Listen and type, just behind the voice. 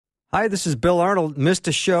Hi, this is Bill Arnold. Missed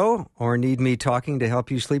a show or need me talking to help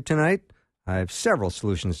you sleep tonight? I have several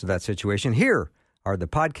solutions to that situation. Here are the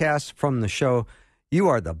podcasts from the show. You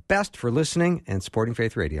are the best for listening and supporting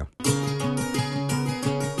Faith Radio.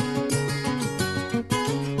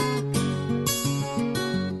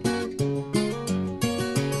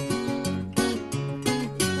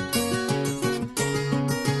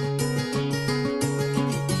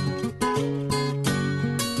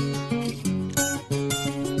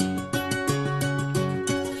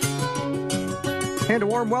 And a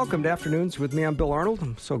warm welcome to Afternoons with me. I'm Bill Arnold.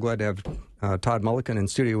 I'm so glad to have Todd Mulliken in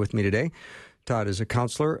studio with me today. Todd is a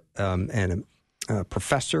counselor and a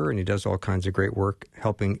professor, and he does all kinds of great work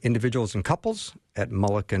helping individuals and couples at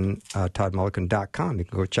toddmulliken.com. You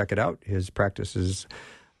can go check it out. His practice is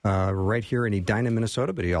right here in Edina,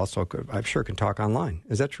 Minnesota, but he also, I'm sure, can talk online.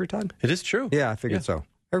 Is that true, Todd? It is true. Yeah, I figured so.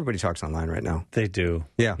 Everybody talks online right now. They do.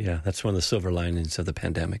 Yeah. Yeah, that's one of the silver linings of the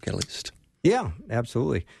pandemic, at least. Yeah,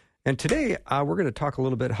 absolutely. And today, we're going to talk a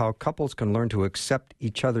little bit how couples can learn to accept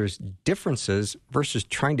each other's differences versus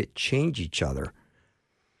trying to change each other.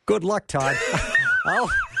 Good luck, Todd.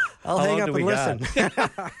 I'll hang up and listen.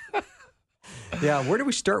 Yeah, where do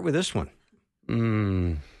we start with this one?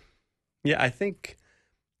 Yeah, I think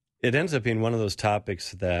it ends up being one of those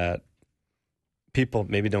topics that people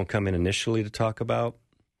maybe don't come in initially to talk about,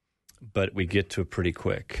 but we get to it pretty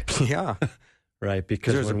quick. Yeah. Right?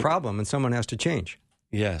 Because there's a problem and someone has to change.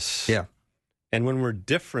 Yes. Yeah. And when we're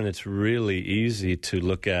different, it's really easy to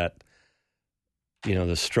look at,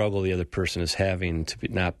 the struggle the other person is having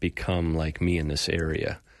to not become like me in this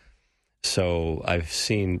area. So I've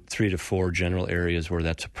seen 3 to 4 general areas where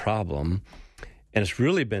that's a problem. And it's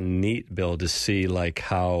really been neat, Bill, to see like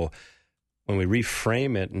how when we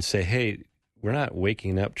reframe it and say, hey, we're not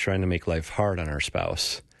waking up trying to make life hard on our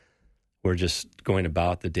spouse. We're just going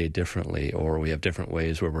about the day differently, or we have different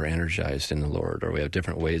ways where we're energized in the Lord, or we have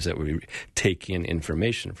different ways that we take in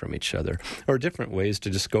information from each other, or different ways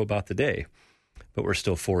to just go about the day, but we're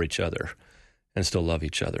still for each other and still love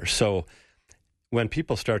each other. So when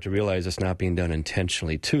people start to realize it's not being done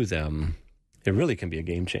intentionally to them, it really can be a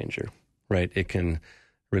game changer, right? It can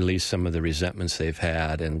release some of the resentments they've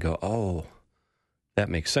had and go, oh, that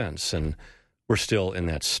makes sense. And we're still in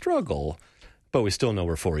that struggle, but we still know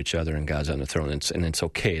we're for each other and God's on the throne, and it's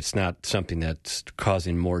okay. It's not something that's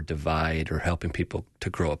causing more divide or helping people to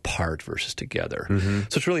grow apart versus together. Mm-hmm.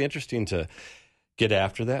 So it's really interesting to get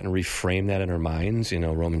after that and reframe that in our minds.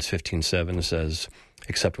 Romans 15:7 says,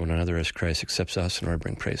 accept one another as Christ accepts us in order to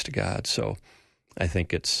bring praise to God. So I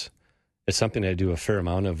think it's something I do a fair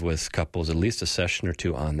amount of with couples, at least a session or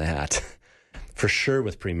two on that. For sure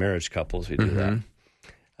with pre-marriage couples, we do that,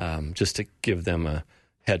 just to give them a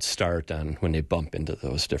head start on when they bump into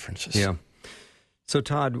those differences. Yeah. So,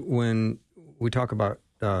 Todd, when we talk about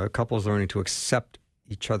couples learning to accept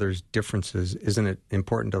each other's differences, isn't it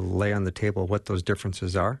important to lay on the table what those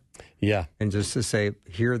differences are? Yeah. And just to say,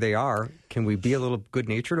 here they are. Can we be a little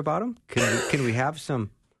good-natured about them? Can we have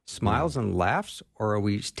some smiles and laughs, or are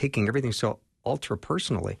we taking everything so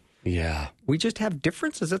ultra-personally? Yeah. We just have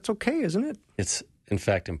differences. That's okay, isn't it? It's, in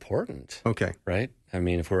fact, important. Okay. Right? I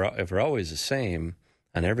mean, if we're always the same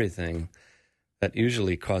on everything, that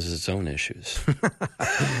usually causes its own issues.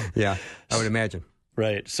 Yeah, I would imagine.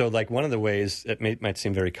 Right. So like one of the ways it might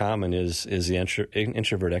seem very common is the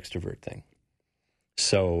introvert-extrovert thing.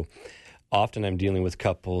 So often I'm dealing with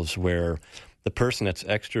couples where the person that's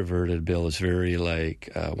extroverted, Bill, is very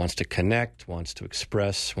wants to connect, wants to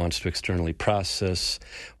express, wants to externally process,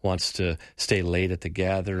 wants to stay late at the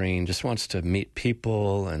gathering, just wants to meet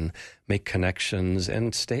people and make connections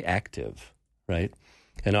and stay active, right?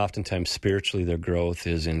 And oftentimes, spiritually, their growth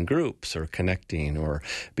is in groups or connecting or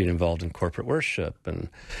being involved in corporate worship. And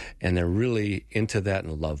they're really into that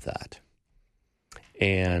and love that.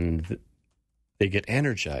 And they get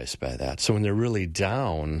energized by that. So when they're really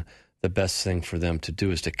down, the best thing for them to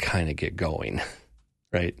do is to kind of get going,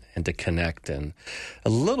 right? And to connect. And a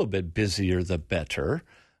little bit busier, the better.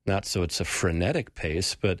 Not so it's a frenetic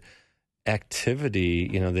pace, but activity,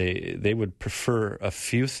 they would prefer a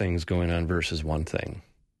few things going on versus one thing.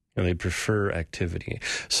 They prefer activity.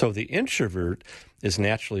 So the introvert is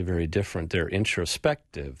naturally very different. They're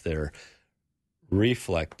introspective. They're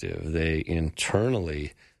reflective. They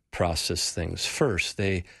internally process things first.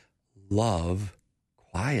 They love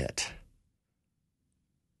quiet.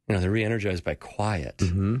 They're re-energized by quiet.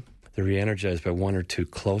 Mm-hmm. They're re-energized by one or two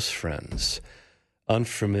close friends.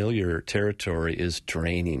 Unfamiliar territory is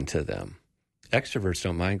draining to them. Extroverts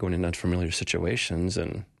don't mind going in unfamiliar situations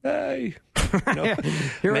and, hey,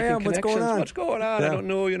 here I am, what's going on? What's going on? Yeah. I don't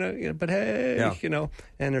know, but hey,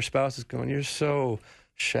 and their spouse is going, you're so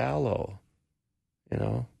shallow.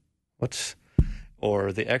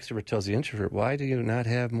 Or the extrovert tells the introvert, why do you not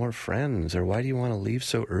have more friends? Or why do you want to leave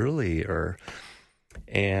so early?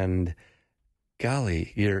 And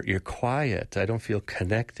golly, you're quiet. I don't feel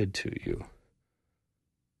connected to you.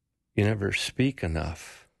 You never speak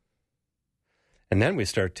enough. And then we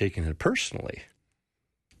start taking it personally.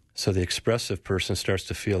 So the expressive person starts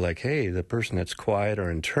to feel like, hey, the person that's quiet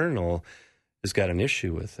or internal has got an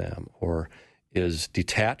issue with them, or is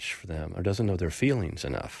detached from them, or doesn't know their feelings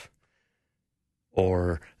enough.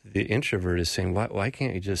 Or the introvert is saying, why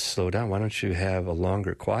can't you just slow down? Why don't you have a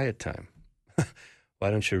longer quiet time?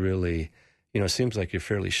 Why don't you really, it seems like you're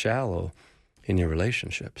fairly shallow in your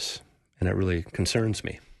relationships, and it really concerns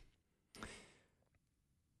me.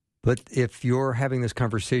 But if you're having this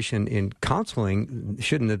conversation in counseling,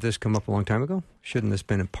 shouldn't this come up a long time ago? Shouldn't this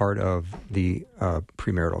been a part of the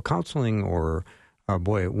premarital counseling? Or,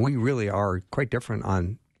 boy, we really are quite different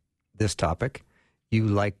on this topic. You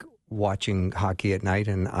like watching hockey at night,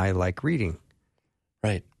 and I like reading.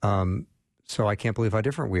 Right. So I can't believe how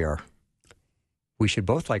different we are. We should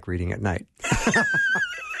both like reading at night.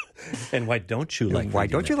 And why don't you like? Why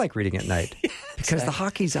don't you like reading at night? Yeah, because the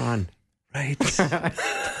hockey's on. Right.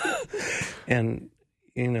 And,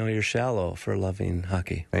 you're shallow for loving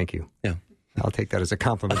hockey. Thank you. Yeah. I'll take that as a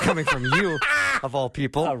compliment coming from you, of all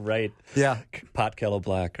people. All right. Yeah. Pot kettle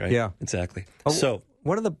black, right? Yeah. Exactly. So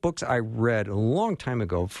one of the books I read a long time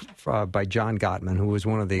ago by John Gottman, who was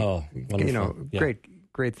one of the,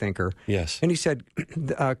 great thinker. Yes. And he said,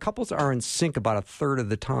 couples are in sync about a third of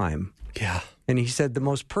the time. Yeah. And he said the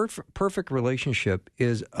most perfect relationship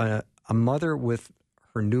is a mother with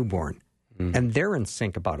her newborn. Mm. And they're in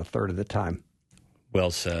sync about a third of the time.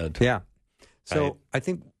 Well said. Yeah. So I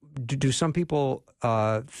think, do some people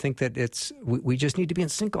think that we just need to be in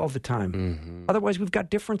sync all the time? Mm-hmm. Otherwise, we've got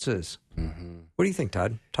differences. Mm-hmm. What do you think,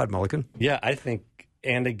 Todd? Todd Mulliken? Yeah, I think,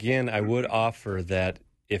 and again, I would offer that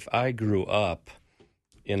if I grew up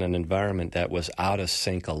in an environment that was out of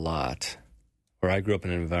sync a lot, or I grew up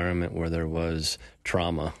in an environment where there was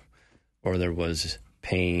trauma, or there was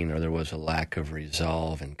pain, or there was a lack of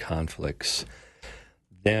resolve and conflicts,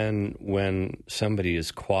 then when somebody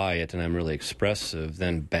is quiet and I'm really expressive,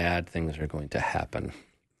 then bad things are going to happen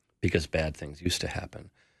because bad things used to happen,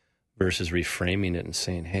 versus reframing it and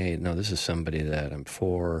saying, hey, no, this is somebody that I'm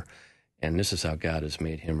for, and this is how God has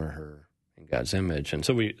made him or her in God's image. And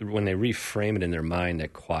so when they reframe it in their mind,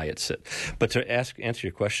 that quiets it. But to answer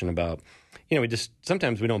your question about,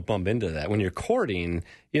 sometimes we don't bump into that. When you're courting,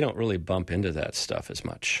 you don't really bump into that stuff as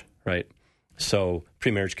much, right? So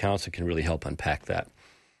premarriage counseling can really help unpack that.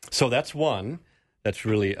 So that's one. That's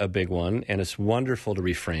really a big one, and it's wonderful to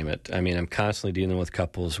reframe it. I mean, I'm constantly dealing with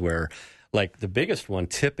couples where, like, the biggest one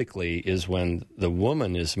typically is when the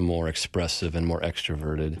woman is more expressive and more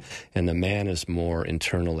extroverted, and the man is more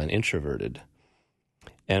internal and introverted.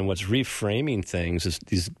 And what's reframing things is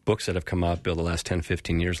these books that have come out, Bill, the last 10,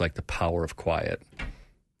 15 years, like The Power of Quiet,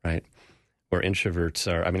 right? Where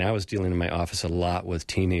introverts are, I was dealing in my office a lot with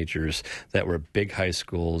teenagers that were big high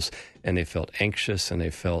schools, and they felt anxious, and they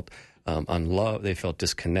felt unloved, they felt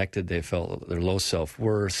disconnected, they felt their low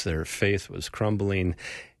self-worth, their faith was crumbling,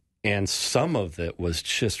 and some of it was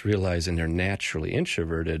just realizing they're naturally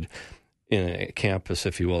introverted in a campus,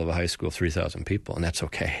 if you will, of a high school of 3,000 people, and that's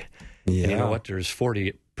okay. Yeah. And you know what? There's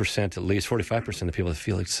 40%, at least 45% of people that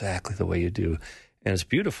feel exactly the way you do. And it's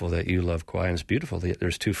beautiful that you love quiet. And it's beautiful that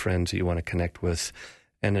there's two friends that you want to connect with.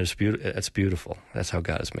 And it's beautiful. That's how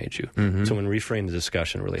God has made you. Mm-hmm. So when reframe the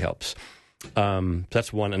discussion really helps.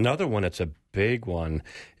 That's one. Another one that's a big one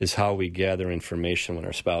is how we gather information when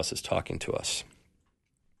our spouse is talking to us.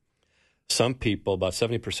 Some people, about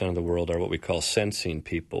 70% of the world, are what we call sensing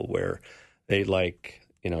people, where they like,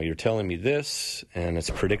 you're telling me this, and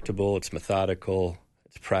it's predictable, it's methodical,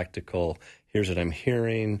 it's practical. Here's what I'm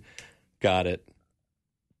hearing. Got it.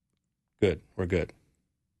 Good. We're good.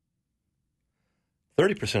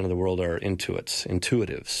 30% of the world are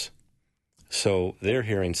intuitives. So they're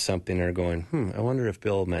hearing something and they're going, I wonder if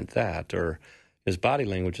Bill meant that, or his body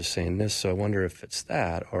language is saying this, so I wonder if it's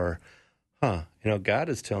that, or, God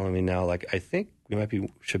is telling me now, like, I think we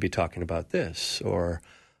should be talking about this, or,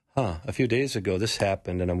 a few days ago this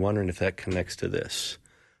happened, and I'm wondering if that connects to this.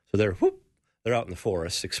 So they're out in the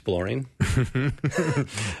forest exploring.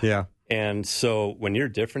 Yeah. And so when you're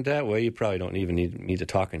different that way, you probably don't even need to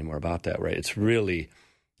talk anymore about that, right? It's really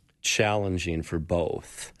challenging for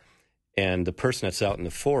both. And the person that's out in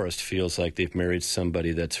the forest feels like they've married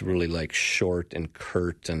somebody that's really like short and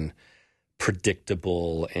curt and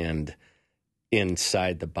predictable and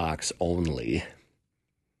inside the box only.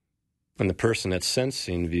 And the person that's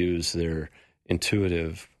sensing views their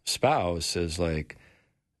intuitive spouse is like,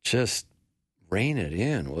 just rein it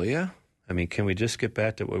in, will you? I mean, can we just get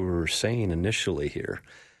back to what we were saying initially here?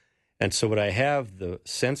 And so what I have the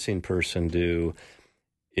sensing person do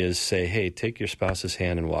is say, hey, take your spouse's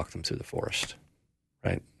hand and walk them through the forest,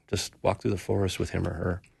 right? Just walk through the forest with him or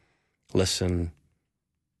her, listen,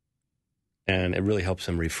 and it really helps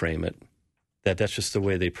them reframe it. That's just the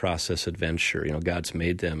way they process adventure. You know, God's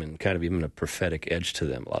made them, and kind of even a prophetic edge to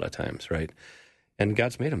them a lot of times, right? And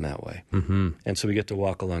God's made them that way. Mm-hmm. And so we get to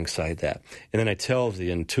walk alongside that. And then I tell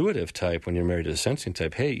the intuitive type, when you're married to the sensing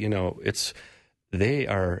type, hey, you know,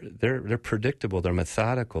 they're predictable, they're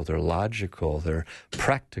methodical, they're logical, they're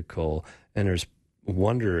practical, and there's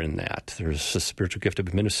wonder in that. There's a spiritual gift of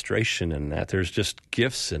administration in that. There's just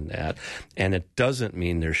gifts in that. And it doesn't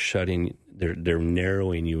mean they're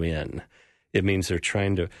narrowing you in. It means they're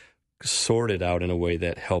trying to sort it out in a way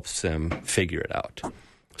that helps them figure it out.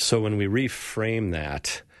 So when we reframe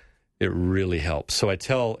that, it really helps. So I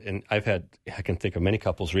can think of many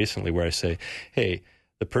couples recently where I say, hey,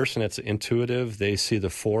 the person that's intuitive, they see the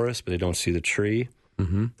forest, but they don't see the tree.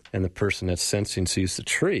 Mm-hmm. And the person that's sensing sees the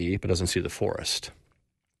tree, but doesn't see the forest.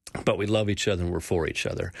 But we love each other and we're for each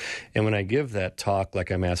other. And when I give that talk,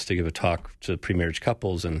 like I'm asked to give a talk to pre-marriage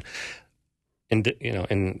couples, and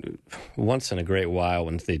once in a great while,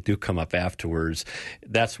 when they do come up afterwards,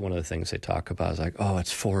 that's one of the things they talk about. Is like, oh,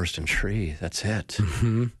 it's forest and tree. That's it.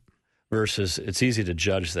 Mm-hmm. Versus, it's easy to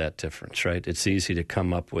judge that difference, right? It's easy to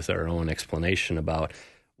come up with our own explanation about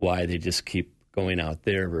why they just keep going out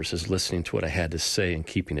there versus listening to what I had to say and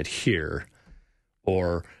keeping it here,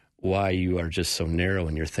 or why you are just so narrow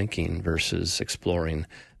in your thinking versus exploring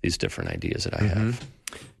these different ideas that I have.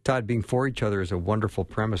 Todd, being for each other is a wonderful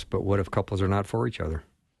premise, but what if couples are not for each other?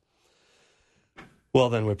 Well,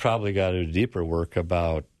 then we probably got to do deeper work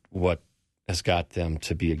about what has got them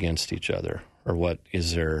to be against each other, or what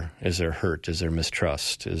is there hurt, is there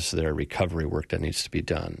mistrust, is there recovery work that needs to be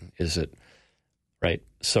done, is it, right?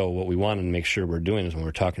 So what we want to make sure we're doing is when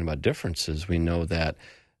we're talking about differences, we know that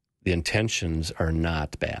the intentions are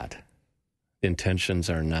not bad. The intentions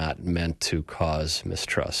are not meant to cause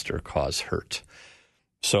mistrust or cause hurt.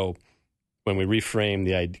 So when we reframe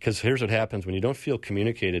the idea, because here's what happens when you don't feel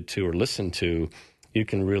communicated to or listened to, you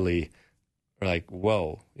can really like,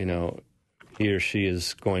 whoa, you know, he or she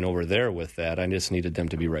is going over there with that. I just needed them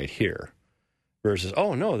to be right here. Versus,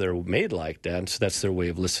 oh, no, they're made like that, and so that's their way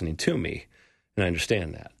of listening to me. And I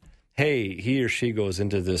understand that. Hey, he or she goes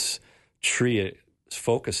into this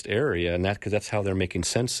tree-focused area, and because that's how they're making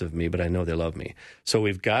sense of me, but I know they love me. So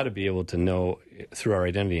we've got to be able to know through our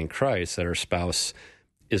identity in Christ that our spouse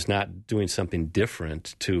is not doing something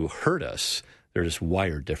different to hurt us. They're just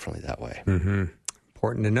wired differently that way. Mm-hmm.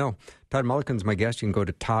 Important to know. Todd Mulliken's my guest. You can go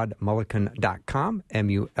to toddmulliken.com,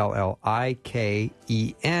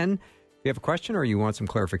 Mulliken. If you have a question or you want some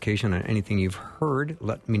clarification on anything you've heard,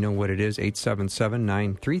 let me know what it is,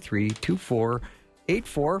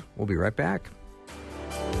 877-933-2484. We'll be right back.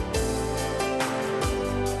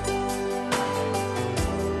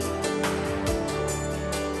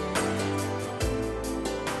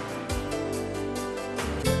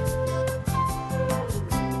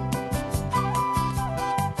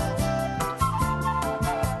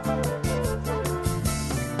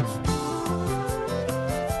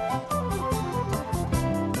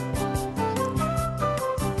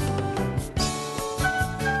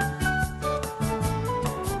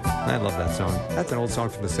 I love that song. That's an old song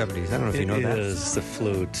from the 70s. I don't know if you know that. It is the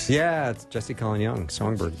flute. Yeah, it's Jesse Colin Young,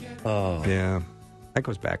 Songbird. Oh. Yeah. That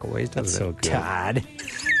goes back a ways, doesn't That's so it? good. Todd.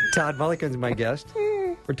 Todd Mulliken's my guest.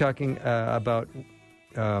 We're talking about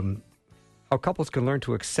how couples can learn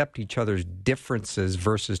to accept each other's differences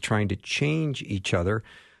versus trying to change each other.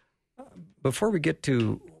 Before we get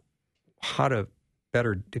to how to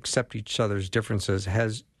better accept each other's differences,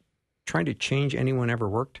 has trying to change anyone ever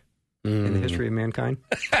worked in the history of mankind?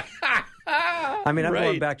 I mean, I'm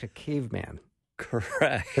going back to caveman.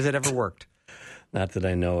 Correct. Has it ever worked? Not that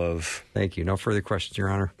I know of. Thank you. No further questions, Your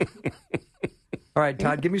Honor. All right,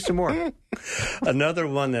 Todd, give me some more. Another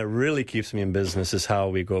one that really keeps me in business is how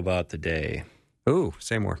we go about the day. Ooh,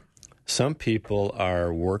 say more. Some people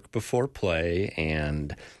are work before play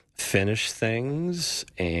and finish things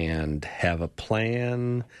and have a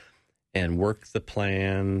plan and work the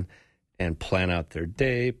plan and plan out their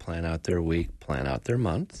day, plan out their week, plan out their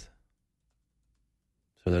month.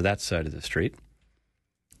 So they're that side of the street.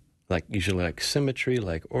 Like usually like symmetry,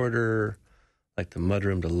 like order, like the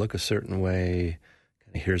mudroom to look a certain way.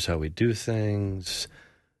 Kind of here's how we do things.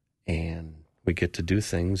 And we get to do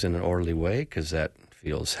things in an orderly way because that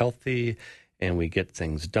feels healthy. And we get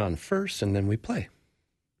things done first and then we play.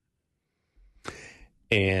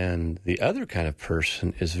 And the other kind of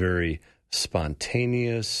person is very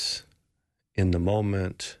spontaneous, in the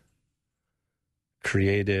moment,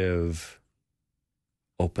 creative,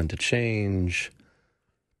 open to change,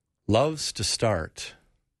 loves to start.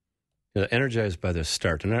 They're energized by the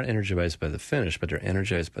start. They're not energized by the finish, but they're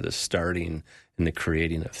energized by the starting and the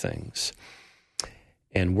creating of things.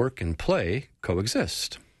 And work and play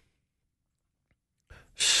coexist.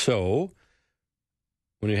 So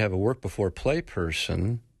when you have a work before play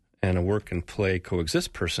person and a work and play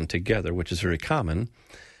coexist person together, which is very common,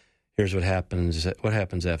 here's what happens. What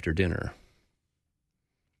happens after dinner?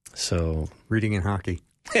 So reading and hockey.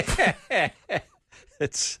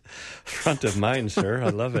 It's front of mind, sir. I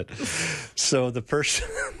love it. So the person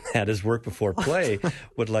that is work before play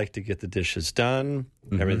would like to get the dishes done,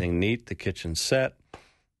 everything neat, the kitchen set,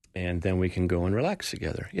 and then we can go and relax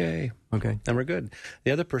together. Yay. Okay. And we're good. The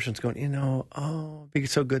other person's going, it'd be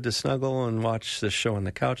so good to snuggle and watch this show on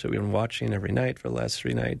the couch that we've been watching every night for the last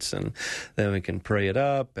 3 nights, and then we can pray it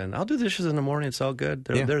up, and I'll do the dishes in the morning. It's all good.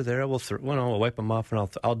 They're there. We'll wipe them off, and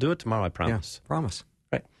I'll do it tomorrow, I promise. Yeah, promise.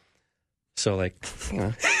 Right. So,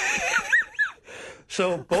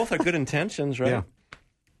 so both are good intentions, right? Yeah.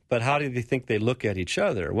 But how do you think they look at each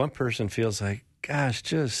other? One person feels like, gosh,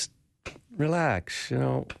 just relax,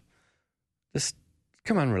 just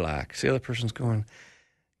come on, relax. The other person's going,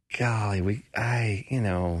 golly, we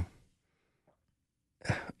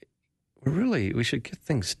should get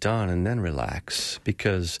things done and then relax,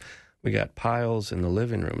 because we got piles in the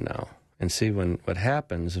living room now. And see, what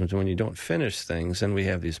happens is when you don't finish things, then we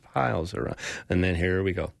have these piles around, and then here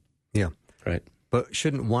we go. Yeah. Right. But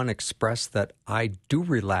shouldn't one express that I do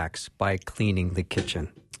relax by cleaning the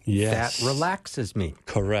kitchen? Yes. That relaxes me.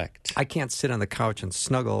 Correct. I can't sit on the couch and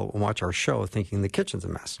snuggle and watch our show thinking the kitchen's a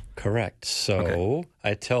mess. Correct. So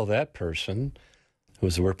I tell that person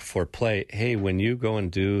who's work before play, hey, when you go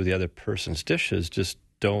and do the other person's dishes, just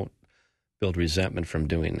don't build resentment from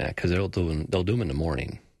doing that, because they'll do them in the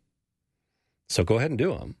morning. So go ahead and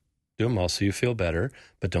do them. Do them all so you feel better,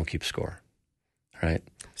 but don't keep score. Right?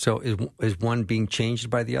 So is one being changed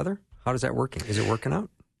by the other? How is that working? Is it working out?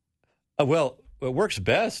 Well, what works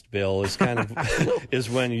best, Bill, is kind of is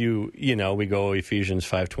when we go Ephesians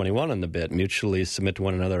 5:21 on the bit, mutually submit to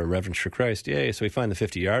one another, a reverence for Christ. Yay! So we find the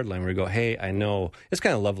 50-yard line where we go, hey, I know it's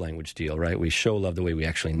kind of a love language deal, right? We show love the way we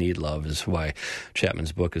actually need love. Is why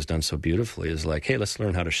Chapman's book is done so beautifully. Is like, hey, let's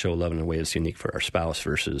learn how to show love in a way that's unique for our spouse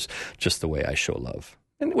versus just the way I show love,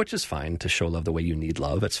 and which is fine to show love the way you need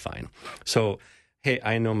love. That's fine. So, hey,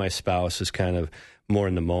 I know my spouse is kind of more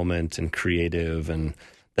in the moment and creative, and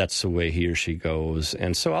that's the way he or she goes.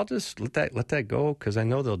 And so I'll just let that go, because I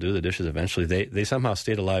know they'll do the dishes eventually. They somehow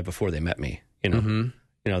stayed alive before they met me,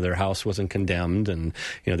 their house wasn't condemned, and,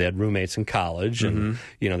 they had roommates in college, and,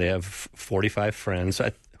 they have 45 friends.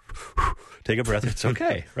 So take a breath. It's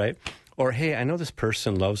okay, right? Or, hey, I know this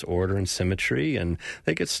person loves order and symmetry, and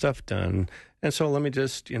they get stuff done. And so let me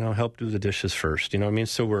just, help do the dishes first. You know what I mean?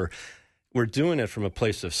 So we're doing it from a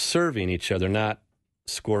place of serving each other, not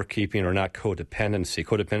scorekeeping or not codependency.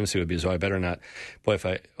 Codependency would be, I better not, I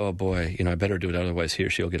better do it, otherwise he or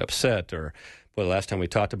she will get upset. Or, boy, the last time we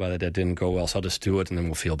talked about it, that didn't go well, so I'll just do it and then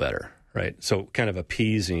we'll feel better, right? So kind of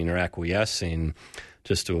appeasing or acquiescing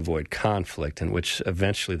just to avoid conflict, in which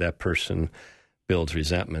eventually that person builds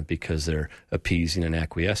resentment because they're appeasing and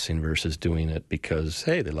acquiescing versus doing it because,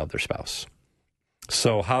 hey, they love their spouse.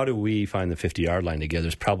 So how do we find the 50-yard line together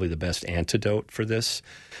is probably the best antidote for this.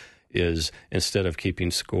 Is instead of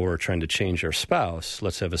keeping score or trying to change our spouse,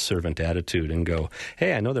 let's have a servant attitude and go,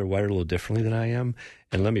 hey, I know they're wired a little differently than I am.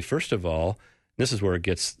 And let me, first of all, this is where it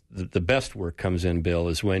gets, the best work comes in, Bill,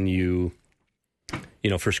 is when 1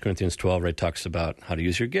 Corinthians 12, right, talks about how to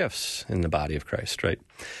use your gifts in the body of Christ, right?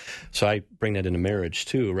 So I bring that into marriage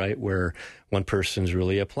too, right, where one person's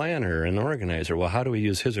really a planner, an organizer. Well, how do we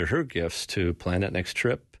use his or her gifts to plan that next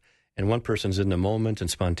trip? And one person's in the moment and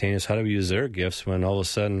spontaneous. How do we use their gifts when all of a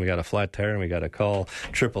sudden we got a flat tire and we got to call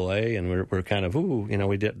AAA and we're kind of,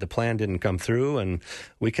 the plan didn't come through, and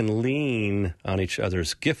we can lean on each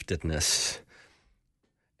other's giftedness.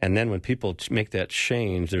 And then when people make that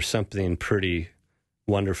change, there's something pretty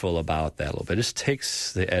wonderful about that a little bit. It just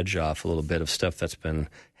takes the edge off a little bit of stuff that's been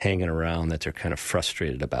hanging around that they're kind of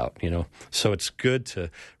frustrated about, So it's good to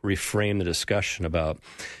reframe the discussion about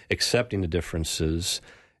accepting the differences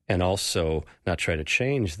and also not try to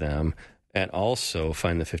change them, and also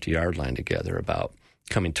find the 50-yard line together about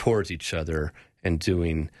coming towards each other and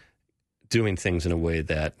doing things in a way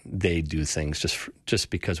that they do things just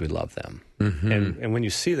because we love them. Mm-hmm. And when you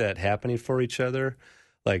see that happening for each other,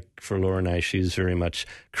 like for Laura and I, she's very much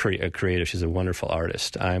creative. She's a wonderful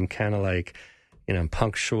artist. I'm kind of like, I'm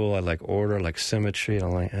punctual. I like order, I like symmetry. And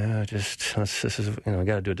I'm like, this is, I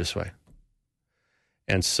got to do it this way.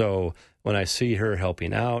 And so when I see her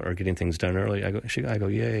helping out or getting things done early, I go,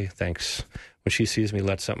 yay, thanks. When she sees me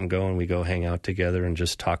let something go and we go hang out together and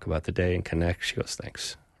just talk about the day and connect, she goes,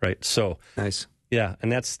 thanks. Right? So nice. Yeah,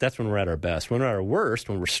 and that's when we're at our best. When we're at our worst,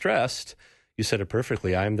 when we're stressed, you said it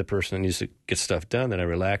perfectly. I'm the person that needs to get stuff done, then I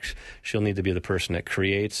relax. She'll need to be the person that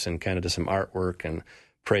creates and kind of does some artwork and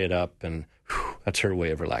pray it up, and that's her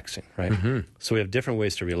way of relaxing, right? Mm-hmm. So we have different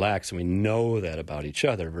ways to relax, and we know that about each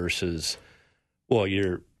other versus, well,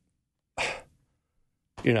 you're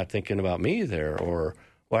not thinking about me there, or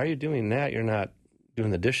why are you doing that? You're not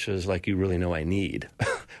doing the dishes like you really know I need.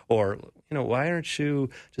 Or, why aren't you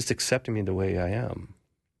just accepting me the way I am?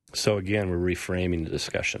 So again, we're reframing the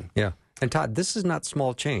discussion. Yeah. And Todd, this is not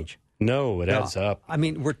small change. No, it adds up. I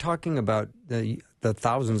mean, we're talking about the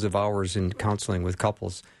thousands of hours in counseling with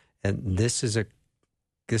couples, and this is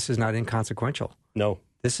not inconsequential. No.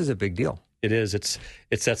 This is a big deal. It is. It's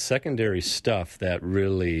that secondary stuff that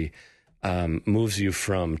really moves you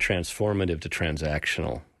from transformative to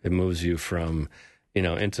transactional. It moves you from,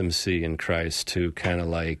 intimacy in Christ to kind of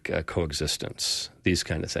like coexistence, these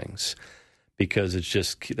kind of things. Because it's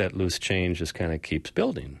just that loose change just kind of keeps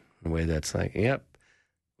building in a way that's like, yep,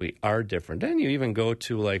 we are different. Then you even go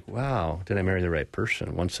to like, wow, did I marry the right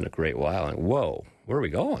person once in a great while? And whoa, where are we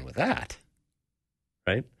going with that?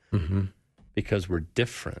 Right? Mm-hmm. Because we're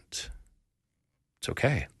different. It's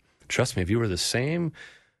okay. Trust me, if you were the same,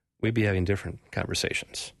 we'd be having different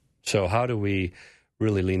conversations. So how do we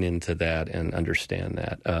really lean into that and understand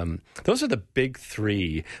that? Those are the big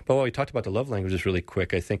three. But while we talked about the love languages really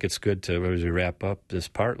quick, I think it's good to, as we wrap up this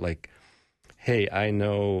part, like, hey, I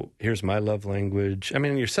know, here's my love language. I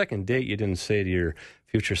mean, in your second date, you didn't say to your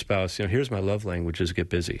future spouse, here's my love languages, get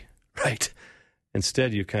busy, right?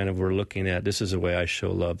 Instead, you kind of were looking at, this is the way I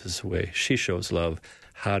show love, this is the way she shows love.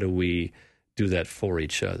 How do we do that for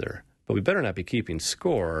each other? But we better not be keeping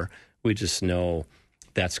score. We just know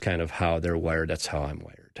that's kind of how they're wired. That's how I'm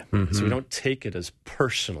wired. Mm-hmm. So we don't take it as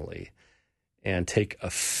personally and take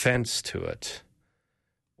offense to it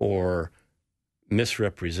or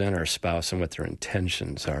misrepresent our spouse and what their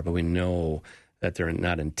intentions are. But we know that they're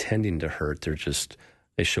not intending to hurt. They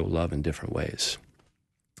show love in different ways.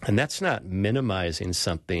 And that's not minimizing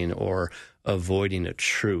something or avoiding a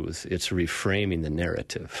truth. It's reframing the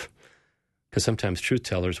narrative. Because sometimes truth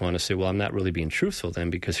tellers want to say, well, I'm not really being truthful then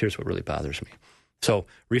because here's what really bothers me. So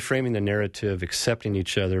reframing the narrative, accepting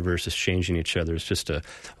each other versus changing each other is just a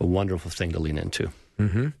wonderful thing to lean into.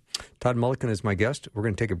 Mm-hmm. Todd Mulliken is my guest. We're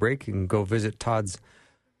going to take a break. You can go visit Todd's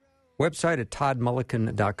website at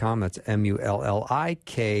toddmulliken.com. That's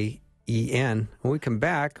Mulliken. When we come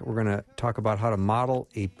back, we're going to talk about how to model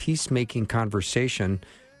a peacemaking conversation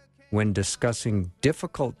when discussing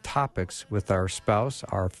difficult topics with our spouse,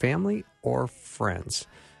 our family, or friends.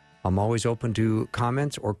 I'm always open to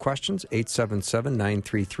comments or questions.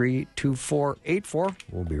 877-933-2484.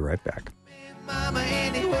 We'll be right back. Mama,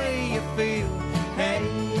 any way you feel. Hey,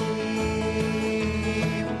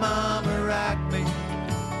 Mama, rock me.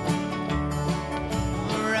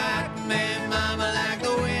 Rock me, Mama, like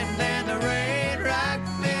the wind and the rain. Rock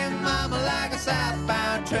me, Mama, like a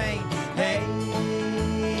southbound train. Hey,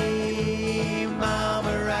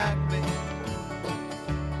 Mama, rock me.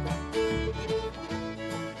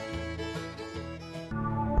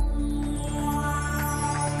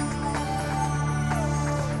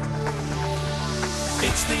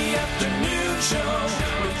 It's the afternoon show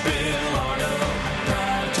with Bill Arnold.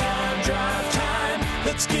 Prime time, drive time.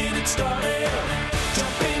 Let's get it started.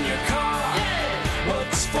 Jump in your car. Yeah.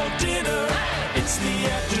 What's for dinner? Hey. It's the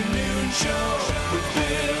afternoon show with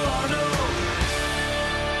Bill Arnold.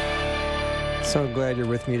 So glad you're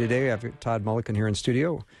with me today. I've got Todd Mulliken here in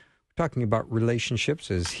studio. We're talking about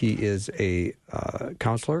relationships as he is a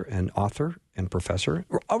counselor and author and professor.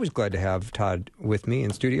 We're always glad to have Todd with me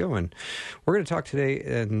in studio, and we're going to talk today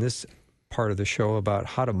in this part of the show about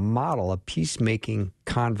how to model a peacemaking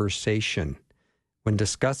conversation when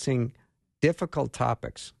discussing difficult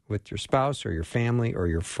topics with your spouse or your family or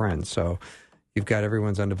your friends. So you've got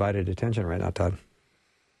everyone's undivided attention right now, Todd.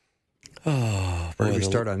 Oh, where do we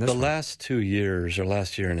start on this? The last 2 years or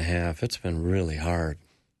last year and a half, it's been really hard.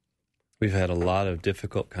 We've had a lot of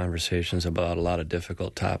difficult conversations about a lot of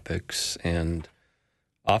difficult topics and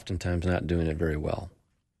oftentimes not doing it very well.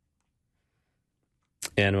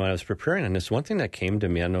 And when I was preparing on this, one thing that came to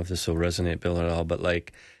me, I don't know if this will resonate, Bill, at all, but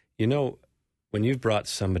when you've brought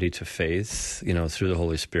somebody to faith, through the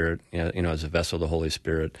Holy Spirit, as a vessel of the Holy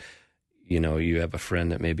Spirit, you have a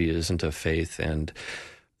friend that maybe isn't of faith, and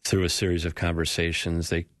through a series of conversations,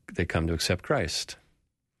 they they come to accept Christ.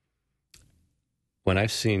 When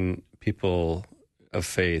I've seen people of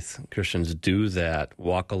faith, Christians, do that,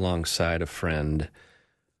 walk alongside a friend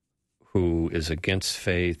who is against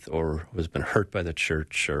faith or who has been hurt by the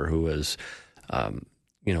church or who has,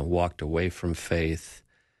 walked away from faith,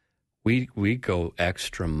 we go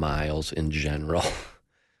extra miles in general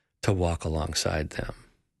to walk alongside them,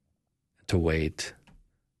 to wait,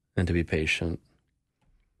 and to be patient,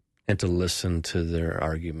 and to listen to their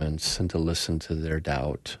arguments, and to listen to their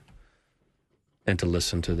doubt, and to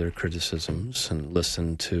listen to their criticisms, and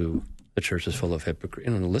listen to the church is full of hypocrites,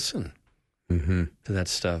 and listen to that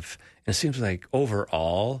stuff. And it seems like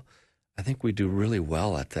overall, I think we do really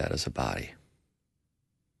well at that as a body.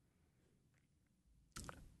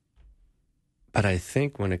 But I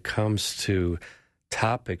think when it comes to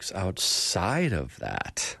topics outside of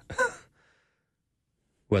that,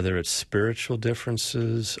 whether it's spiritual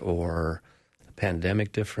differences or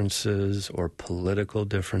pandemic differences or political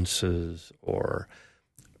differences or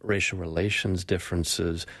racial relations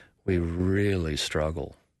differences, we really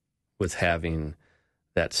struggle with having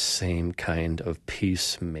that same kind of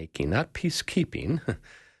peacemaking, not peacekeeping,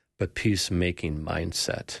 but peacemaking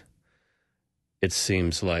mindset. It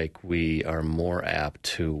seems like we are more apt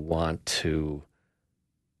to want to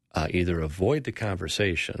either avoid the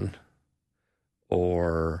conversation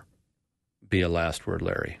or be a last word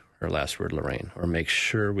Larry or last word Lorraine, or make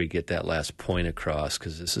sure we get that last point across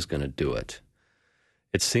because this is going to do it.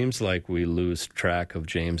 It seems like we lose track of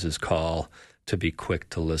James's call to be quick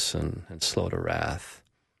to listen and slow to wrath,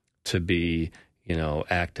 to be,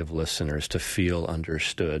 active listeners, to feel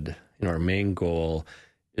understood. Our main goal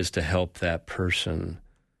is to help that person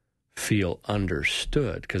feel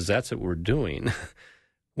understood, because that's what we're doing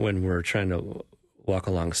when we're trying to walk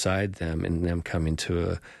alongside them and them coming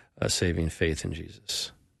to a saving faith in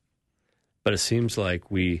Jesus. But it seems like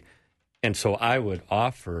and so I would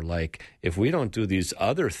offer, if we don't do these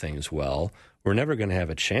other things well, we're never going to have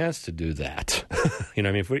a chance to do that.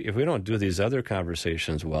 If we don't do these other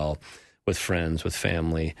conversations well with friends, with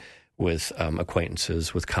family, with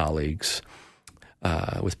acquaintances, with colleagues,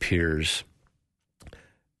 with peers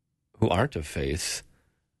who aren't of faith,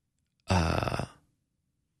 I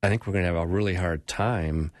think we're going to have a really hard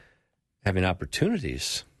time having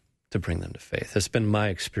opportunities to bring them to faith. That's been my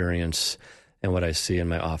experience and what I see in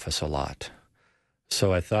my office a lot.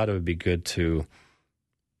 So I thought it would be good to,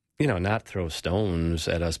 not throw stones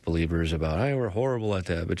at us believers about, hey, we're horrible at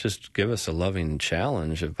that, but just give us a loving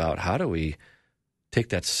challenge about how do we take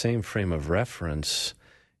that same frame of reference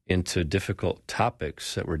into difficult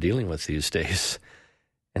topics that we're dealing with these days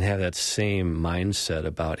and have that same mindset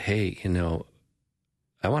about, hey,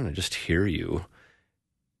 I want to just hear you.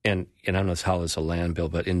 And I don't know how this will land, Bill,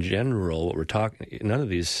 but in general, what we're talking, none of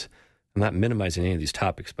these, I'm not minimizing any of these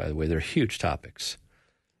topics, by the way. They're huge topics.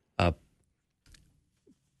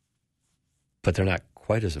 But they're not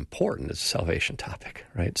quite as important as a salvation topic,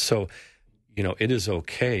 right? So, it is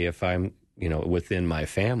okay if I'm, within my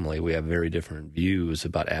family, we have very different views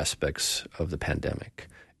about aspects of the pandemic.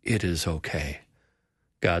 It is okay.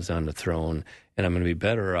 God's on the throne, and I'm going to be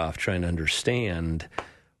better off trying to understand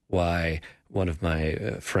why one of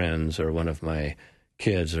my friends or one of my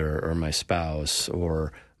kids or my spouse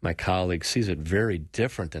or my colleague sees it very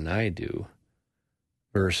different than I do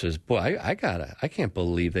versus, boy, I can't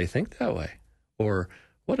believe they think that way. Or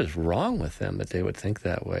what is wrong with them that they would think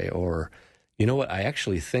that way? Or, you know what, I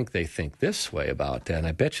actually think they think this way about that, and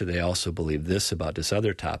I bet you they also believe this about this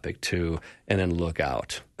other topic too, and then look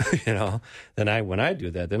out, Then when I do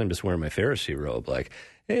that, then I'm just wearing my Pharisee robe, like,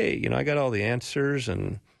 hey, I got all the answers,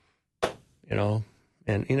 and,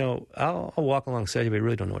 I'll walk alongside you, but I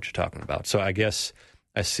really don't know what you're talking about. So I guess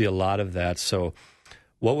I see a lot of that. So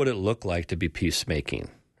what would it look like to be peacemaking,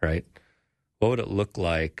 right? What would it look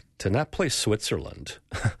like to not play Switzerland,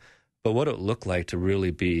 but what would it look like to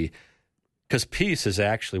really be, because peace is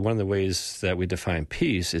actually, one of the ways that we define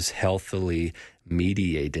peace is healthily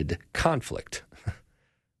mediated conflict,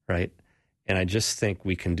 right? And I just think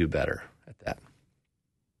we can do better at that.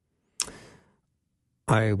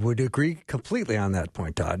 I would agree completely on that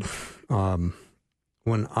point, Todd.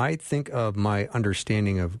 When I think of my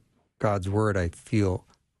understanding of God's Word, I feel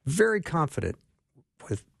very confident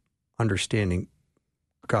with understanding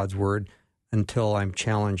God's Word until I'm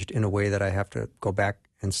challenged in a way that I have to go back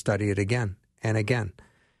and study it again and again.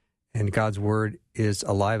 And God's Word is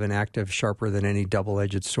alive and active, sharper than any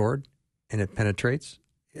double-edged sword, and it penetrates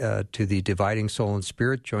to the dividing soul and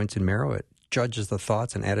spirit, joints and marrow. It judges the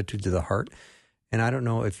thoughts and attitudes of the heart. And I don't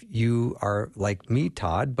know if you are like me,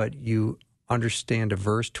 Todd, but you understand a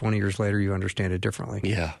verse, 20 years later, you understand it differently.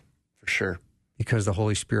 Yeah, for sure. because the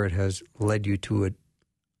Holy Spirit has led you to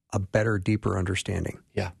a better, deeper understanding.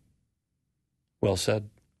 Yeah. Well said.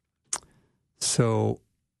 So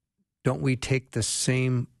don't we take the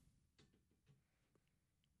same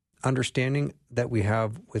understanding that we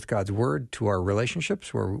have with God's Word to our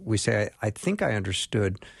relationships, where we say, I think I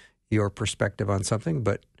understood your perspective on something,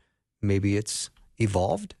 but maybe it's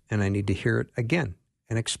evolved and I need to hear it again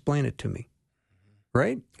and explain it to me.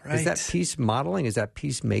 Right? Is that peace modeling? Is that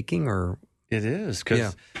peacemaking? Or it is,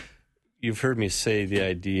 because you've heard me say the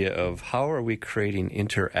idea of how are we creating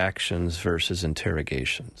interactions versus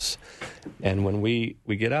interrogations. And when we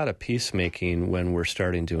get out of peacemaking when we're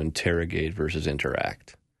starting to interrogate versus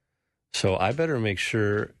interact. So I better make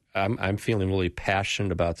sure I'm feeling really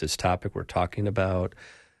passionate about this topic we're talking about,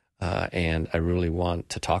 and I really want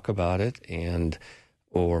to talk about it,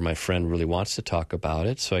 or my friend really wants to talk about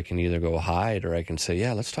it, so I can either go hide or I can say,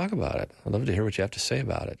 yeah, let's talk about it. I'd love to hear what you have to say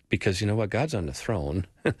about it. Because you know what? God's on the throne,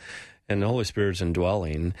 and the Holy Spirit's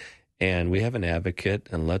indwelling, and we have an advocate,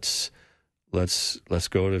 and let's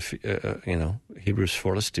go to, Hebrews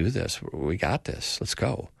 4, let's do this. We got this. Let's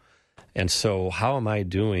go. And so how am I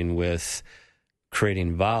doing with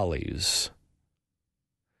creating volleys?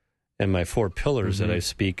 And my 4 pillars that I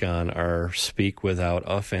speak on are speak without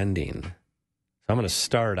offending. So I'm going to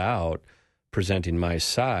start out presenting my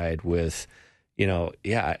side with,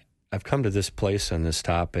 I've come to this place on this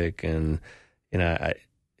topic, and,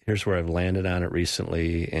 here's where I've landed on it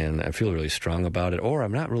recently, and I feel really strong about it, or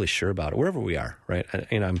I'm not really sure about it, wherever we are, right?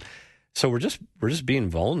 So we're just being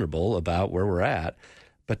vulnerable about where we're at.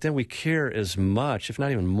 But then we care as much, if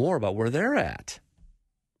not even more, about where they're at.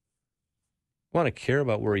 I want to care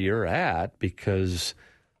about where you're at because,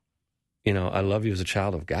 I love you as a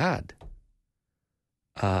child of God.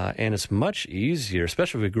 And it's much easier,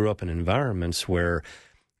 especially if we grew up in environments where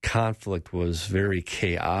conflict was very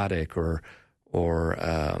chaotic or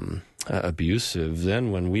abusive.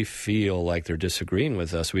 Then when we feel like they're disagreeing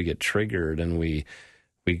with us, we get triggered and we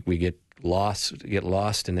get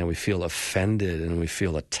lost, and then we feel offended and we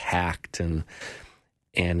feel attacked, and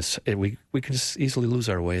we can just easily lose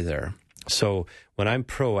our way there. So when I'm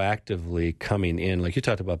proactively coming in, like you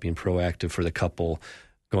talked about being proactive for the couple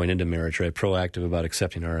going into marriage, right? Proactive about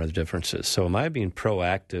accepting our other differences. So am I being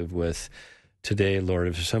proactive with today, Lord,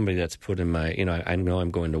 if there's somebody that's put in my, I know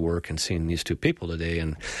I'm going to work and seeing these 2 people today,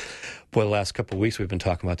 and boy, the last couple of weeks we've been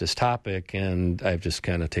talking about this topic, and I've just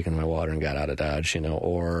kind of taken my water and got out of Dodge,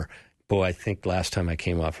 or boy, I think last time I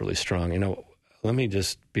came off really strong. Let me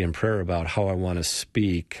just be in prayer about how I want to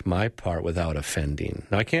speak my part without offending.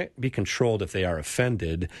 Now, I can't be controlled if they are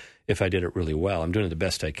offended if I did it really well. I'm doing it the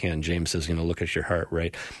best I can. James says, look at your heart,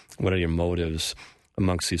 right? What are your motives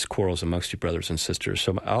amongst these quarrels amongst you brothers and sisters?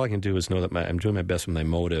 So all I can do is know that I'm doing my best with my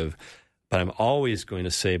motive, but I'm always going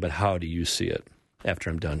to say, but how do you see it after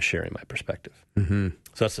I'm done sharing my perspective? Mm-hmm.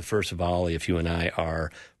 So that's the first volley if you and I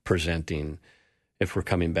are presenting. If we're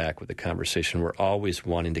coming back with a conversation, we're always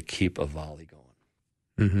wanting to keep a volley going.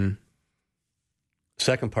 Mm-hmm.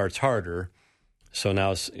 Second part's harder. So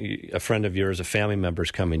now a friend of yours, a family member,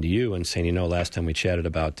 is coming to you and saying, last time we chatted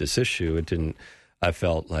about this issue, I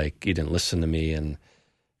felt like you didn't listen to me, and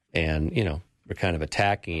we're kind of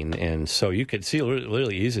attacking. And so you could see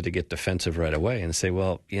really easy to get defensive right away and say,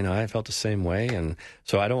 well, I felt the same way. And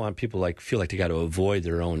so I don't want people feel like they got to avoid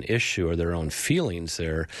their own issue or their own feelings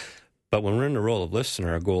there. But when we're in the role of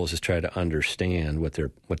listener, our goal is to try to understand what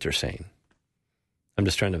they're saying. I'm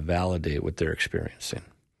just trying to validate what they're experiencing.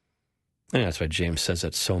 And that's why James says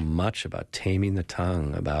that so much about taming the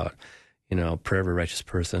tongue, about, prayer of a righteous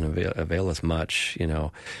person availeth much,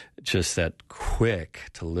 just that quick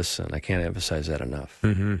to listen. I can't emphasize that enough.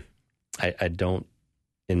 Mm-hmm. I don't,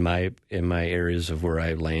 in my areas of where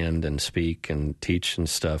I land and speak and teach and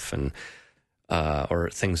stuff, and or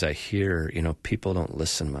things I hear, people don't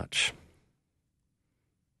listen much.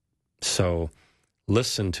 So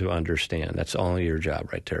listen to understand. That's only your job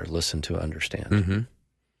right there. Listen to understand. Mm-hmm.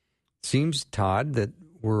 Seems, Todd, that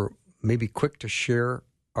we're maybe quick to share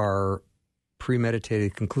our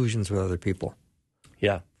premeditated conclusions with other people.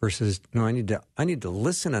 Yeah. Versus, no, I need to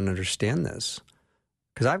listen and understand this,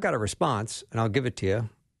 because I've got a response and I'll give it to you,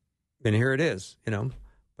 and here it is,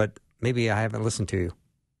 but maybe I haven't listened to you.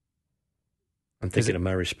 I'm thinking of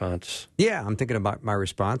my response. Yeah, I'm thinking about my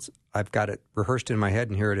response. I've got it rehearsed in my head,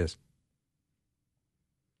 and here it is.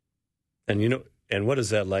 And and what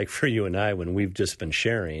is that like for you and I when we've just been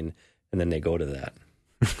sharing, and then they go to that?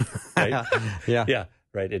 Right? Yeah. Yeah,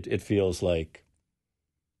 right. It feels like,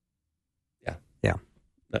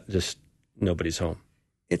 just nobody's home.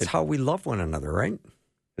 It's how we love one another, right?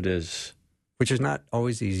 It is. Which is not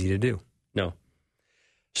always easy to do. No.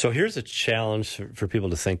 So here's a challenge for people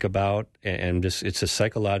to think about, and it's a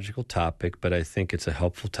psychological topic, but I think it's a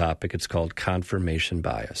helpful topic. It's called confirmation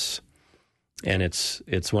bias. And it's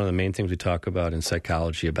one of the main things we talk about in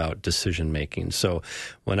psychology about decision making. So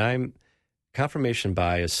confirmation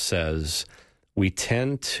bias says we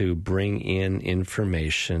tend to bring in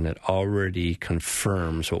information that already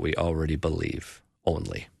confirms what we already believe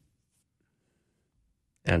only.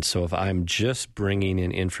 And so if I'm just bringing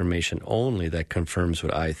in information only that confirms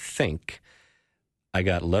what I think, I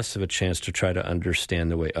got less of a chance to try to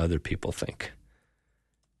understand the way other people think.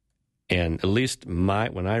 And at least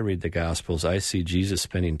when I read the Gospels, I see Jesus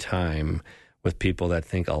spending time with people that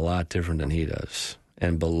think a lot different than he does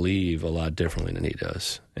and believe a lot differently than he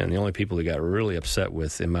does. And the only people he got really upset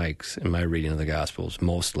with in my reading of the Gospels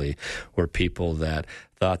mostly were people that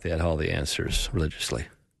thought they had all the answers religiously.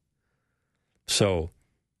 So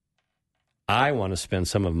I want to spend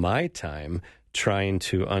some of my time trying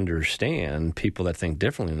to understand people that think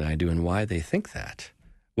differently than I do and why they think that.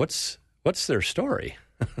 What's their story?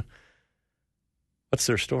 What's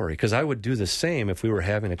their story? Because I would do the same if we were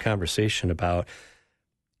having a conversation about,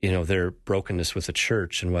 their brokenness with the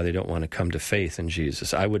church and why they don't want to come to faith in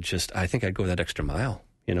Jesus. I think I'd go that extra mile,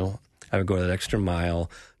 I would go that extra mile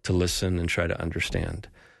to listen and try to understand.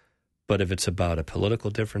 But if it's about a political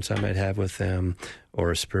difference I might have with them,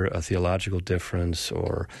 or a theological difference,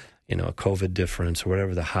 or a COVID difference, or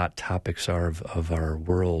whatever the hot topics are of our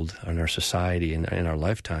world and our society and in our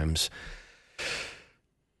lifetimes,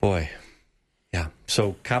 boy, yeah.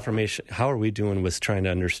 So confirmation. How are we doing with trying to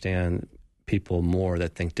understand people more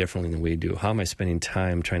that think differently than we do? How am I spending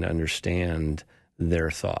time trying to understand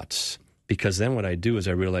their thoughts? Because then what I do is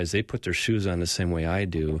I realize they put their shoes on the same way I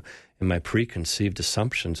do, and my preconceived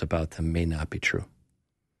assumptions about them may not be true.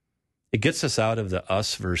 It gets us out of the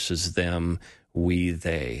us versus them, we,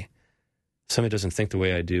 they. Somebody doesn't think the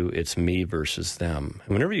way I do, it's me versus them.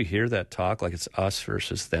 And whenever you hear that talk, like it's us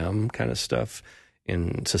versus them kind of stuff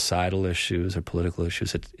in societal issues or political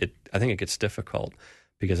issues, I think it gets difficult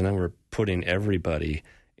because now we're putting everybody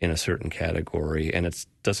in a certain category, and it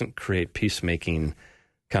doesn't create peacemaking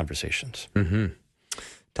conversations. Mm-hmm.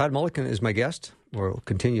 Todd Mulliken is my guest. We'll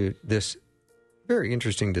continue this very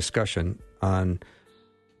interesting discussion on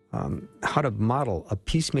how to model a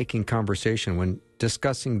peacemaking conversation when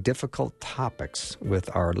discussing difficult topics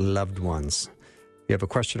with our loved ones. If you have a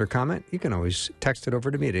question or comment, you can always text it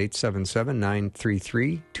over to me at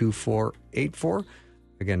 877-933-2484.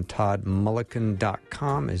 Again,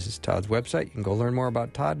 toddmulliken.com is Todd's website. You can go learn more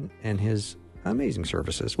about Todd and his amazing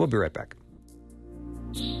services. We'll be right back.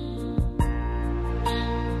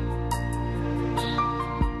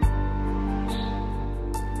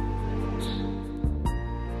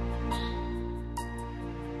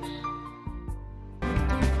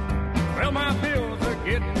 Well, my bills are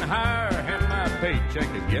getting higher and my paycheck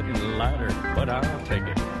is getting lighter, but I'll take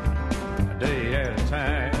it a day at a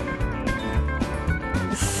time.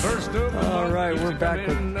 First of All right, we're back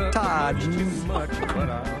with Todd. Too much, but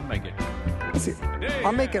I'll make it. See,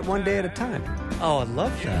 I'll make it one day at a time. Oh, I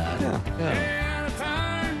love that. Yeah.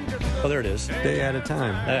 Oh, there it is. Day at a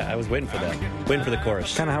time. I was waiting for that. Waiting for the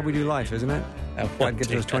chorus. Kind of how we do life, isn't it? God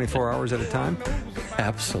gives us 24 hours at a time.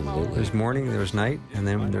 Absolutely. There's morning, there's night, and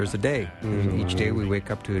then there's a day. And each day we wake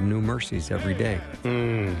up to new mercies every day.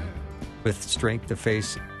 With strength to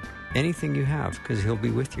face anything you have, because he'll be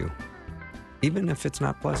with you. Even if it's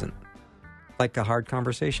not pleasant. Like a hard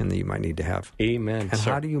conversation that you might need to have. Amen. And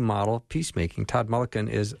how do you model peacemaking? Todd Mulliken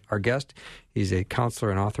is our guest. He's a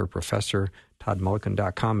counselor and author, professor.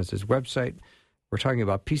 ToddMulliken.com is his website. We're talking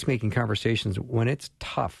about peacemaking conversations when it's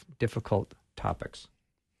tough, difficult topics.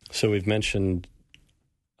 So we've mentioned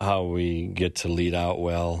how we get to lead out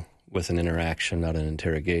well with an interaction, not an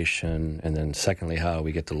interrogation. And then secondly, how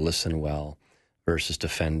we get to listen well versus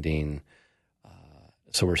defending.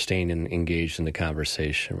 So we're staying engaged in the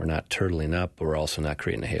conversation. We're not turtling up, but we're also not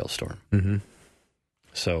creating a hailstorm. Mm-hmm.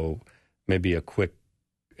 So maybe a quick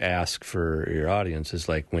ask for your audience is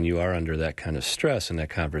like, when you are under that kind of stress in that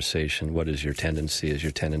conversation, what is your tendency? Is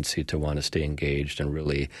your tendency to want to stay engaged and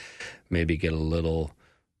really maybe get a little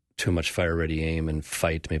too much fire-ready aim and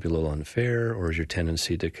fight, maybe a little unfair? Or is your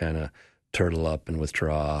tendency to kind of turtle up and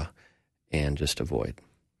withdraw and just avoid?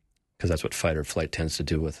 Because that's what fight or flight tends to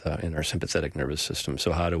do with in our sympathetic nervous system.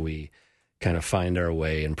 So how do we kind of find our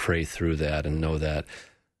way and pray through that and know that,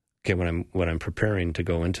 okay, when I'm preparing to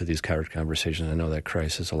go into these conversations, I know that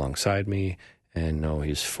Christ is alongside me, and know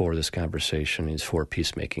he's for this conversation. He's for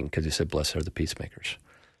peacemaking, because he said, blessed are the peacemakers.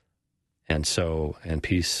 And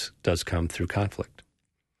peace does come through conflict.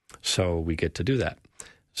 So we get to do that.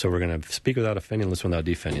 So we're going to speak without offending, listen without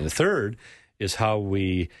defending. The third is how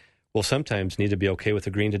we will sometimes need to be okay with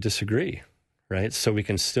agreeing to disagree, right? So we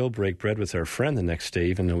can still break bread with our friend the next day,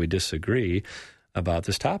 even though we disagree about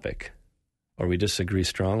this topic or we disagree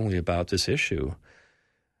strongly about this issue.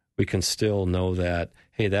 We can still know that,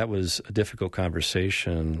 hey, that was a difficult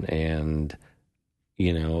conversation, and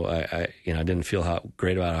I didn't feel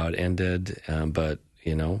great about how it ended, but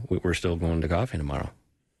we're still going to coffee tomorrow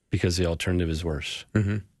because the alternative is worse.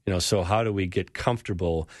 Mm-hmm. So how do we get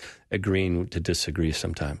comfortable agreeing to disagree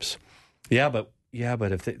sometimes? But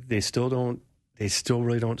if they still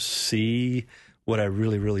really don't see what I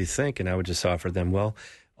really, really think, and I would just offer them, well,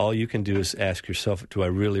 all you can do is ask yourself, am I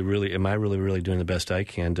really, really doing the best I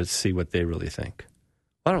can to see what they really think?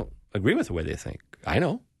 I don't agree with the way they think. I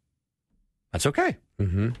know. That's okay.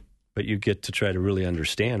 Mm-hmm. But you get to try to really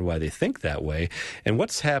understand why they think that way and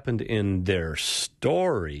what's happened in their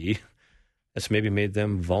story that's maybe made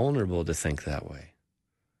them vulnerable to think that way.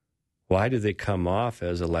 Why do they come off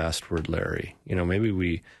as a last word Larry? Maybe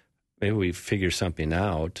we figure something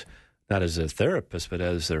out, not as a therapist, but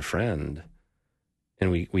as their friend. And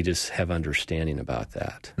we just have understanding about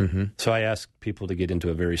that. Mm-hmm. So I ask people to get into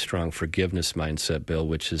a very strong forgiveness mindset, Bill,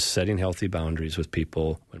 which is setting healthy boundaries with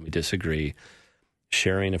people when we disagree,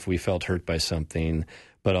 sharing if we felt hurt by something,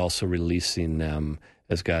 but also releasing them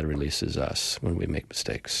as God releases us when we make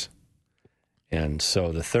mistakes. And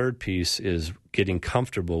so the third piece is getting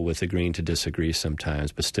comfortable with agreeing to disagree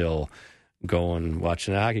sometimes, but still going,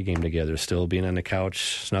 watching a hockey game together, still being on the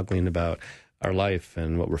couch, snuggling about our life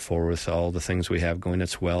and what we're for with all the things we have going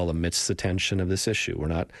as well amidst the tension of this issue. We're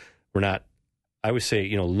not, I would say,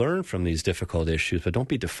 learn from these difficult issues, but don't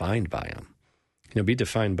be defined by them. Be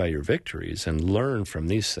defined by your victories and learn from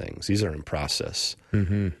these things. These are in process.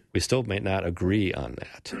 Mm-hmm. We still may not agree on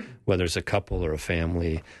that, whether it's a couple or a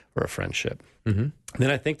family or a friendship. Mm-hmm.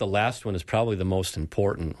 Then I think the last one is probably the most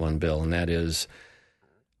important one, Bill, and that is,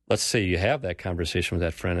 let's say you have that conversation with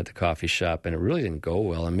that friend at the coffee shop and it really didn't go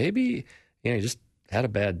well, and maybe you just had a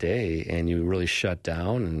bad day and you really shut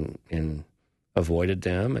down and avoided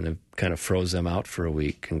them and kind of froze them out for a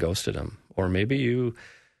week and ghosted them. Or maybe you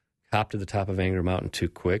hopped to the top of Anger Mountain too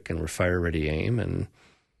quick and were fire ready aim and,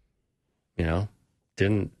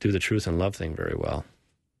 didn't do the truth and love thing very well.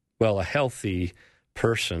 Well, a healthy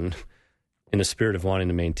person in the spirit of wanting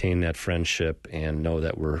to maintain that friendship and know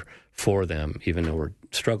that we're for them, even though we're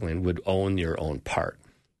struggling, would own your own part.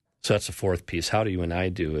 So that's the fourth piece. How do you and I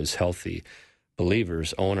do as healthy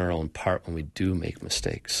believers own our own part when we do make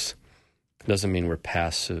mistakes? It doesn't mean we're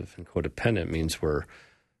passive and codependent. It means we're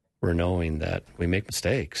knowing that we make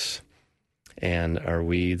mistakes. And are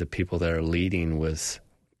we the people that are leading with,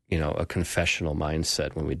 a confessional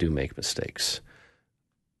mindset when we do make mistakes?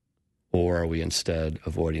 Or are we instead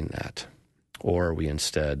avoiding that? Or are we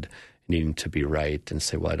instead needing to be right and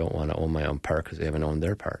say, well, I don't want to own my own part because they haven't owned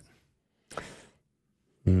their part?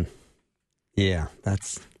 Yeah,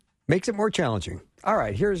 that makes it more challenging. All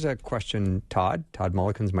right, here's a question, Todd. Todd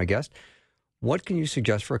Mulliken's my guest. What can you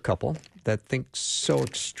suggest for a couple that thinks so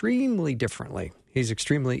extremely differently? He's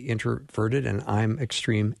extremely introverted and I'm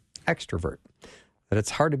extreme extrovert. That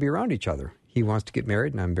it's hard to be around each other. He wants to get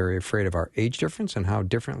married and I'm very afraid of our age difference and how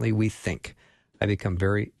differently we think. I become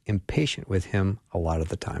very impatient with him a lot of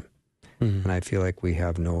the time. And I feel like we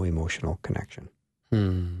have no emotional connection.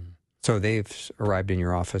 So they've arrived in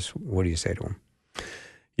your office. What do you say to them?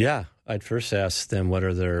 Yeah, I'd first ask them what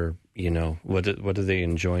are their, what are they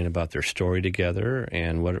enjoying about their story together,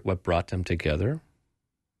 and what brought them together?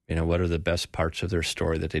 What are the best parts of their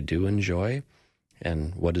story that they do enjoy,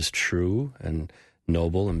 and what is true and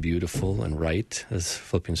noble and beautiful and right, as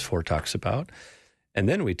Philippians 4 talks about. And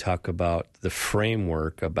then we talk about the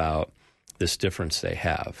framework about this difference they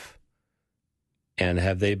have. And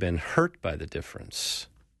have they been hurt by the difference?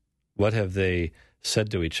 What have they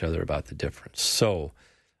said to each other about the difference? So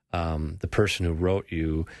the person who wrote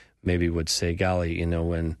you maybe would say, golly,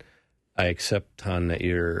 when I accept, Ton, that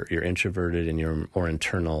you're introverted and you're more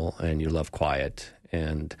internal and you love quiet,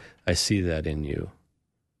 and I see that in you.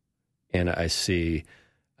 And I see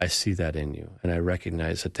that in you. And I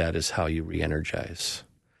recognize that is how you re-energize.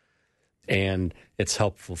 And it's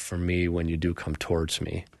helpful for me when you do come towards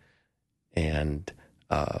me and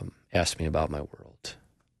ask me about my world.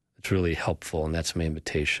 It's really helpful, and that's my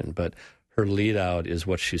invitation. But her lead out is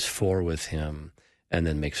what she's for with him and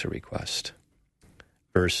then makes a request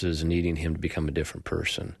versus needing him to become a different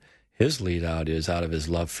person. His lead out is out of his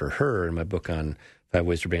love for her. In my book on 5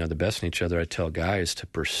 Ways to Bring Out the Best in Each Other, I tell guys to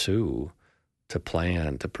pursue, to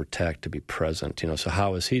plan, to protect, to be present. So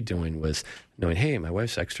how is he doing with knowing, hey, my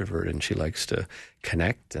wife's extroverted and she likes to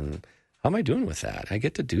connect, and how am I doing with that? I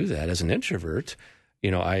get to do that as an introvert.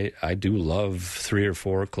 I do love 3 or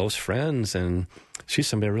 4 close friends, and she's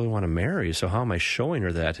somebody I really want to marry. So how am I showing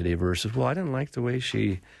her that today versus, well, I didn't like the way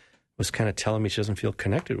she was kind of telling me she doesn't feel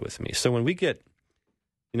connected with me. So when we get,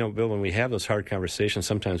 Bill, when we have those hard conversations,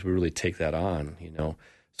 sometimes we really take that on,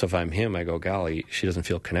 So if I'm him, I go, golly, she doesn't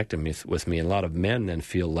feel connected with me. And a lot of men then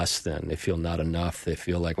feel less than. They feel not enough. They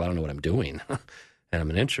feel like, well, I don't know what I'm doing, and I'm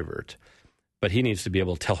an introvert. But he needs to be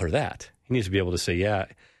able to tell her that. He needs to be able to say, yeah,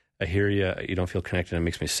 I hear you. You don't feel connected. It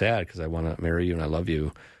makes me sad because I want to marry you and I love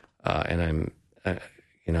you, and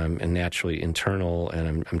I'm naturally internal,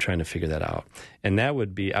 and I'm trying to figure that out. And that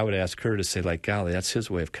would be, I would ask her to say, like, golly, that's his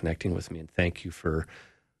way of connecting with me, and thank you for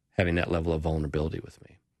having that level of vulnerability with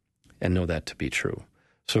me, and know that to be true.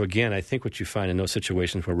 So again, I think what you find in those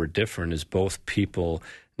situations where we're different is both people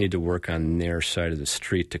need to work on their side of the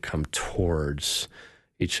street to come towards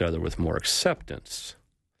each other with more acceptance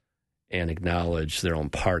and acknowledge their own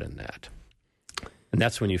part in that. And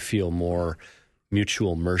that's when you feel more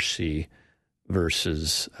mutual mercy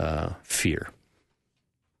versus fear.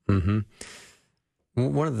 Mm-hmm.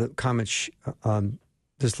 One of the comments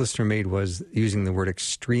this listener made was using the word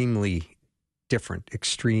extremely different,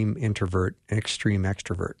 extreme introvert and extreme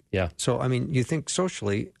extrovert. Yeah. So, I mean, you think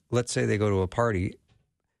socially, let's say they go to a party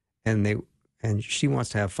and she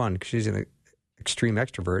wants to have fun because she's an extreme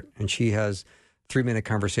extrovert, and she has 3-minute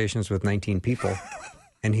conversations with 19 people,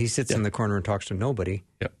 and he sits in the corner and talks to nobody,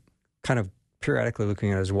 kind of periodically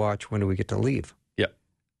looking at his watch, when do we get to leave? Yep.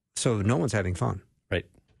 So no one's having fun. Right.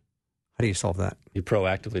 How do you solve that? You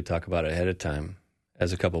proactively talk about it ahead of time.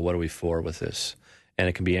 As a couple, what are we for with this? And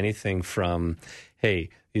it can be anything from, hey,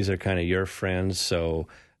 these are kind of your friends, so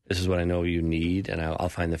this is what I know you need, and I'll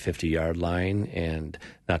find the 50-yard line and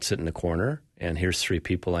not sit in the corner. And here's 3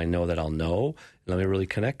 people I know that I'll know. Let me really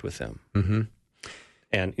connect with them. Mm-hmm.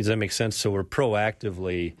 And does that make sense? So we're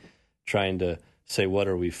proactively trying to say, what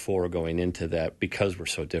are we for going into that, because we're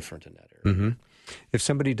so different in that area. Mm-hmm. If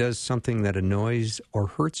somebody does something that annoys or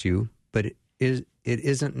hurts you, but it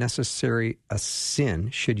isn't necessarily a sin,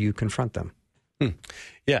 should you confront them?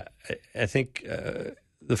 Yeah, I think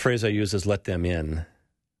the phrase I use is let them in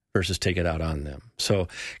versus take it out on them. So,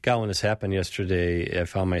 God, when this happened yesterday, I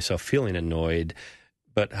found myself feeling annoyed,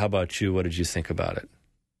 but how about you? What did you think about it?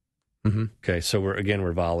 Mm-hmm. Okay, so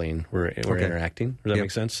we're volleying, we're interacting. Does that make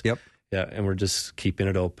sense? Yep. Yeah, and we're just keeping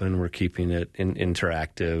it open, we're keeping it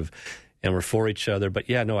interactive, and we're for each other. But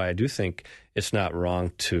yeah, no, I do think it's not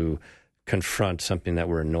wrong to confront something that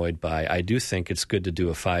we're annoyed by. I do think it's good to do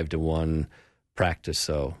a 5-to-1 practice,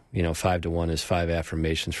 though. 5-to-1 is 5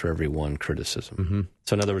 affirmations for every 1 criticism. Mm-hmm.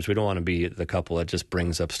 So in other words, we don't want to be the couple that just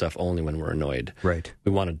brings up stuff only when we're annoyed. Right.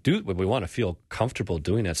 We want to feel comfortable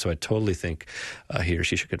doing that. So I totally think he or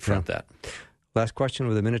she should confront that. Last question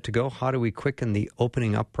with a minute to go. How do we quicken the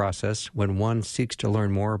opening up process when one seeks to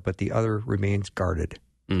learn more, but the other remains guarded?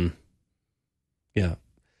 Yeah.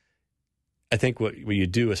 I think what you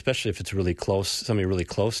do, especially if it's really close, somebody really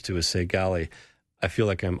close to, is say, golly, I feel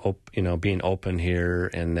like I'm being open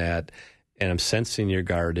here and I'm sensing you're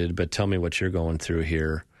guarded, but tell me what you're going through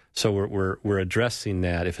here. So we're addressing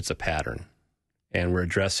that if it's a pattern, and we're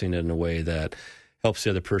addressing it in a way that helps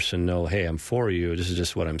the other person know, hey, I'm for you. This is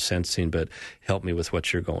just what I'm sensing, but help me with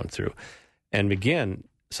what you're going through. And again,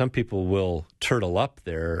 some people will turtle up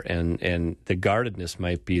there, and the guardedness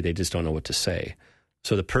might be they just don't know what to say.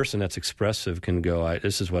 So the person that's expressive can go,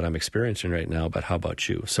 this is what I'm experiencing right now, but how about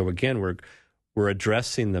you? So again, we're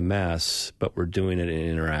addressing the mess, but we're doing it in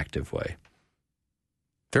an interactive way.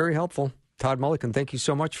 Very helpful. Todd Mulliken, thank you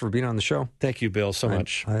so much for being on the show. Thank you, Bill, so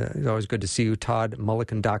much. It's always good to see you.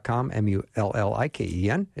 ToddMulliken.com,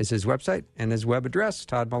 Mulliken is his website, and his web address,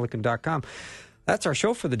 ToddMulliken.com. That's our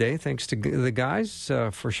show for the day. Thanks to the guys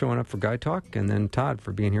for showing up for Guy Talk, and then Todd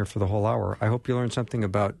for being here for the whole hour. I hope you learned something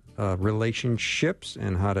about relationships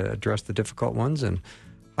and how to address the difficult ones and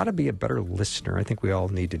how to be a better listener. I think we all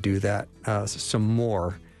need to do that some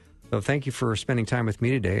more. So thank you for spending time with me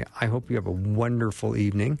today. I hope you have a wonderful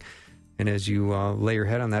evening. And as you lay your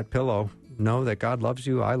head on that pillow, know that God loves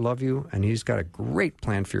you, I love you, and He's got a great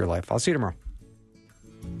plan for your life. I'll see you tomorrow.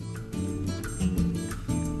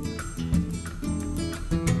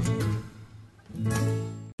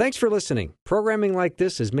 Thanks for listening. Programming like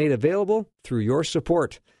this is made available through your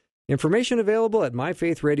support. Information available at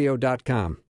myfaithradio.com.